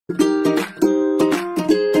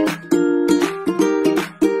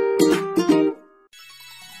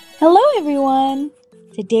Hello everyone!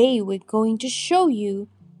 Today we're going to show you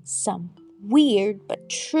some weird but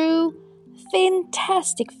true,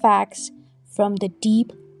 fantastic facts from the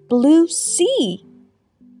deep blue sea.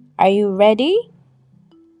 Are you ready?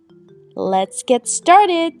 Let's get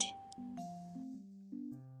started!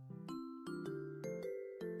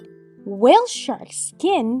 Whale shark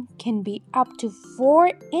skin can be up to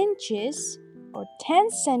 4 inches or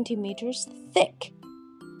 10 centimeters thick.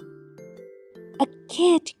 A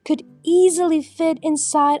kid could easily fit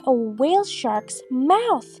inside a whale shark's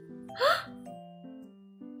mouth.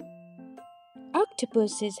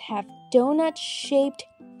 Octopuses have donut-shaped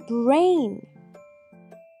brain.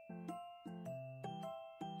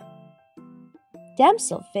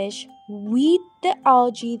 Damselfish weed the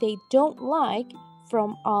algae they don't like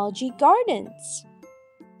from algae gardens.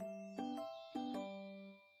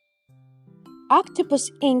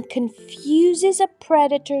 Octopus ink confuses a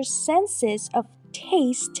predator's senses of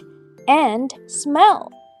taste and smell.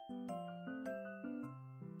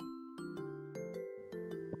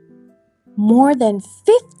 More than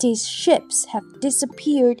 50 ships have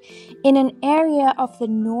disappeared in an area of the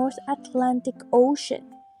North Atlantic Ocean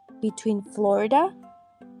between Florida,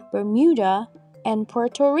 Bermuda, and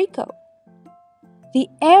Puerto Rico. The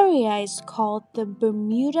area is called the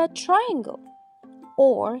Bermuda Triangle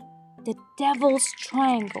or the Devil's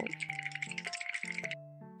Triangle.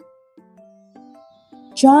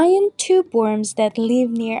 Giant tube worms that live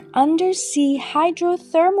near undersea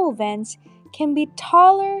hydrothermal vents can be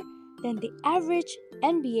taller than the average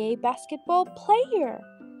NBA basketball player.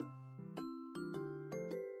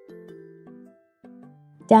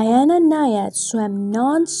 Diana Nyad swam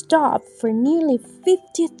non-stop for nearly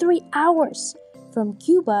 53 hours from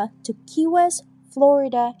Cuba to Key West,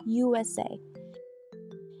 Florida, USA,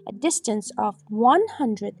 a distance of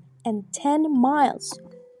 110 miles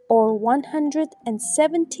or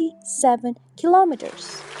 177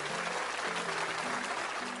 kilometers.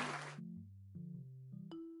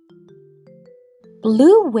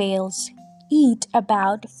 Blue whales eat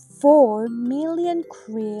about 4 million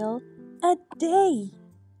krill a day.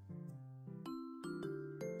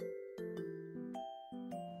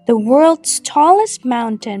 The world's tallest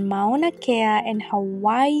mountain, Mauna Kea in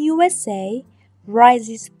Hawaii, USA,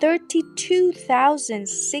 rises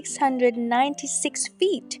 32,696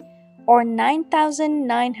 feet or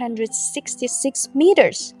 9,966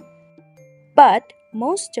 meters. But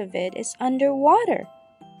most of it is underwater.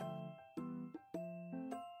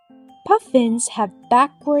 Puffins have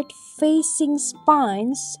backward-facing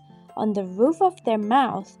spines on the roof of their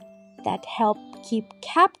mouth that help keep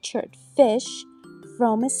captured fish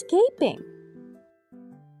from escaping.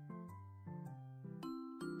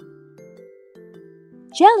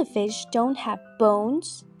 Jellyfish don't have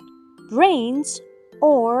bones, brains,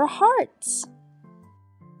 or hearts.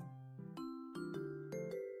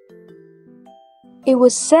 It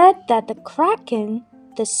was said that the kraken,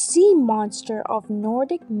 the sea monster of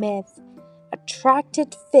Nordic myth,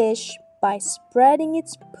 attracted fish by spreading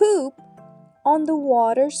its poop on the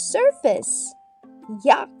water's surface.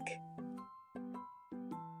 Yuck!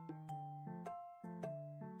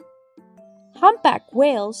 Humpback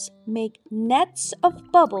whales make nets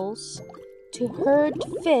of bubbles to herd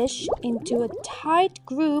fish into a tight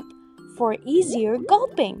group for easier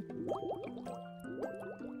gulping.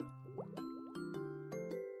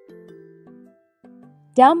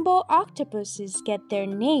 Dumbo octopuses get their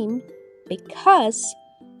name because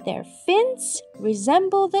their fins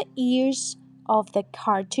resemble the ears of the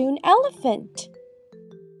cartoon elephant.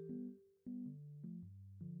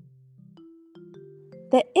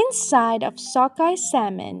 The inside of sockeye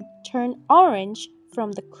salmon turn orange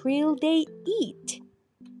from the krill they eat.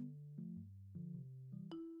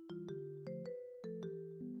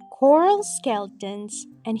 Coral skeletons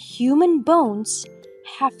and human bones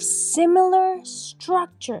have similar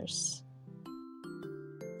structures.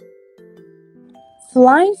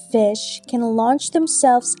 Flying fish can launch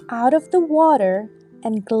themselves out of the water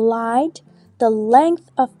and glide the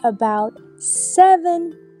length of about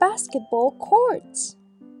 7 basketball courts.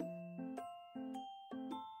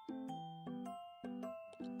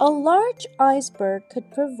 A large iceberg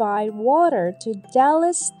could provide water to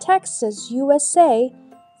Dallas, Texas, USA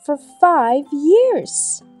for 5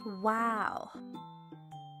 years. Wow!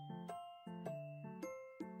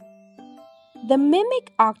 The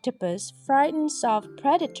mimic octopus frightens off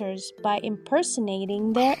predators by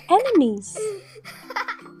impersonating their enemies.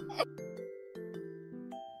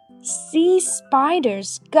 Sea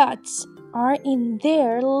spiders' guts are in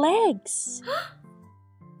their legs.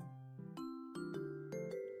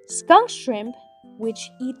 Skunk shrimp,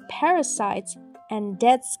 which eat parasites and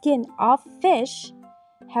dead skin of fish,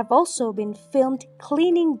 have also been filmed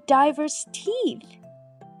cleaning divers' teeth.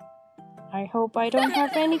 I hope I don't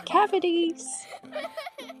have any cavities.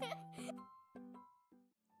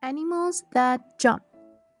 Animals That Jump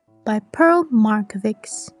by Pearl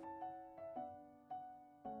Markovics.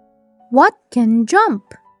 What can jump?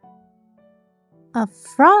 A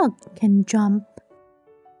frog can jump.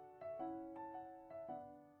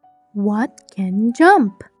 What can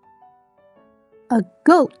jump? A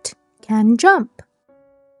goat can jump.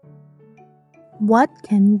 What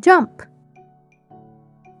can jump?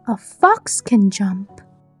 A fox can jump.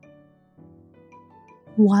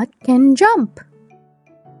 What can jump?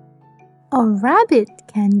 A rabbit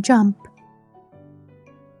can jump.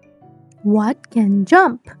 What can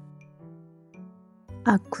jump?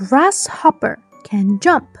 A grasshopper can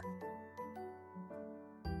jump.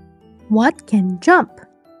 What can jump?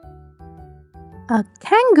 A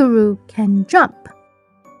kangaroo can jump.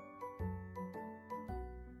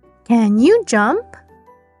 Can you jump?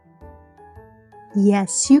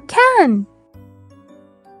 Yes, you can.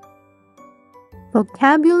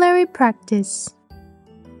 Vocabulary practice.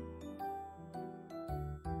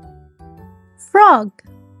 Frog.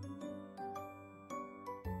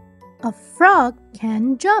 A frog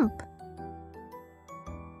can jump.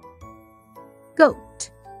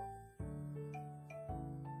 Goat.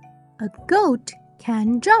 A goat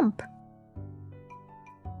can jump.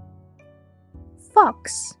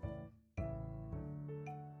 Fox.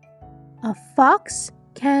 A fox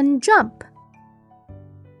can jump.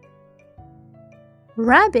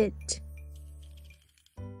 Rabbit.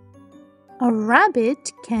 A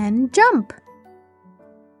rabbit can jump.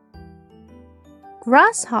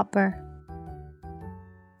 Grasshopper.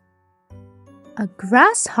 A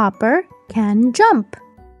grasshopper can jump.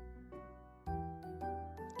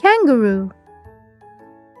 Kangaroo.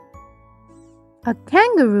 A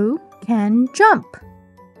kangaroo can jump.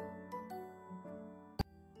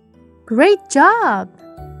 Great job!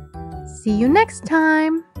 See you next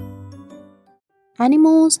time!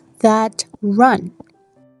 Animals That Run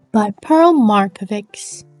by Pearl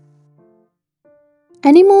Markovics.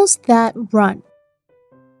 Animals that run.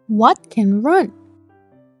 What can run?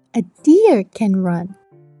 A deer can run.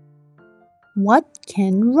 What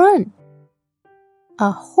can run? A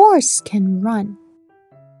horse can run.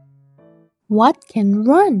 What can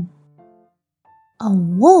run? A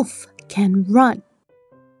wolf can run.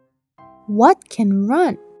 What can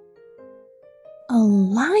run? A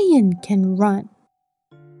lion can run.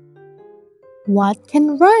 What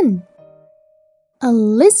can run? A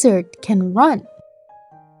lizard can run.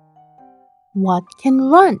 What can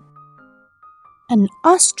run? An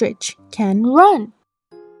ostrich can run.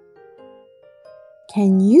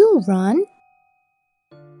 Can you run?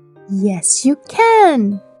 Yes, you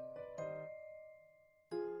can.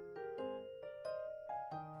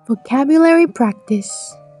 Vocabulary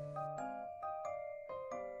practice.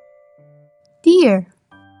 Deer.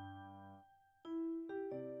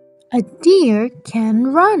 A deer can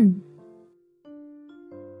run.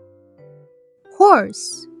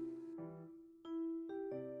 Horse.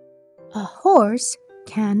 A horse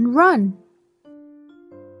can run.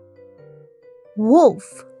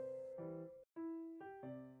 Wolf.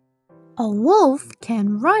 A wolf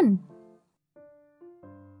can run.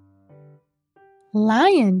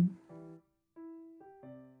 Lion.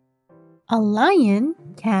 A lion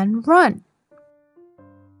can run.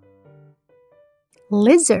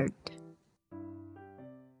 Lizard.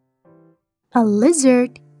 A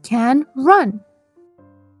lizard can run.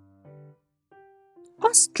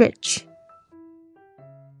 Ostrich.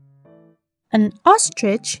 An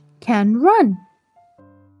ostrich can run.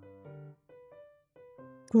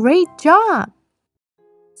 Great job!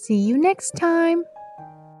 See you next time!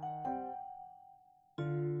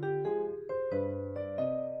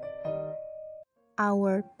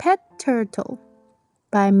 Our Pet Turtle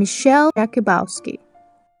by Michelle Jakubowski.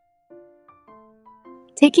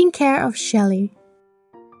 Taking care of Shelly.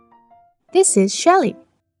 This is Shelly.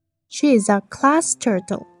 She is our class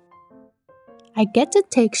turtle. I get to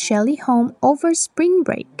take Shelly home over spring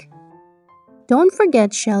break. Don't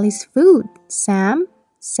forget Shelly's food, Sam,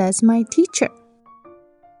 says my teacher.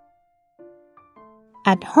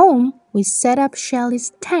 At home, we set up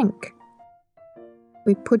Shelly's tank.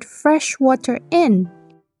 We put fresh water in.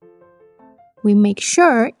 We make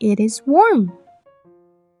sure it is warm.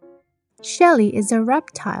 Shelly is a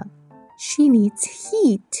reptile. She needs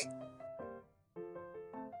heat.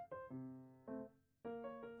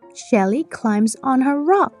 Shelly climbs on her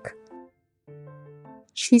rock.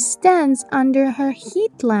 She stands under her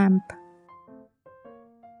heat lamp.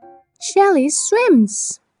 Shelly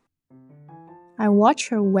swims. I watch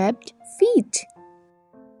her webbed feet.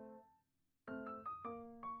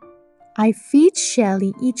 I feed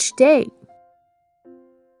Shelly each day.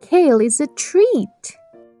 Kale is a treat.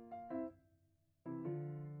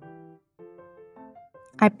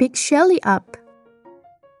 I pick Shelly up.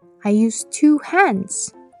 I use 2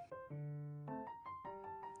 hands.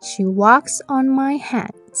 She walks on my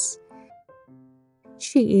hands.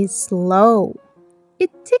 She is slow. It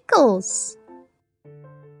tickles.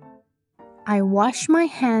 I wash my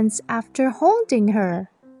hands after holding her.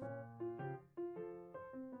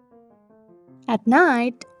 At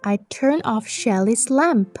night, I turn off Shelly's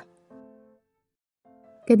lamp.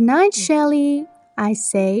 Good night, Shelly, I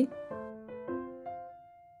say.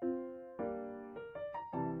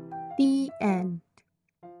 The end.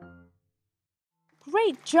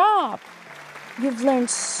 Great job! You've learned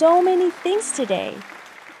so many things today.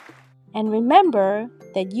 And remember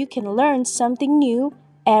that you can learn something new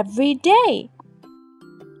every day.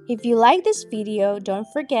 If you like this video, don't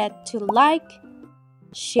forget to like,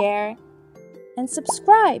 share, and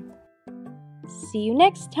subscribe. See you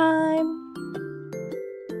next time.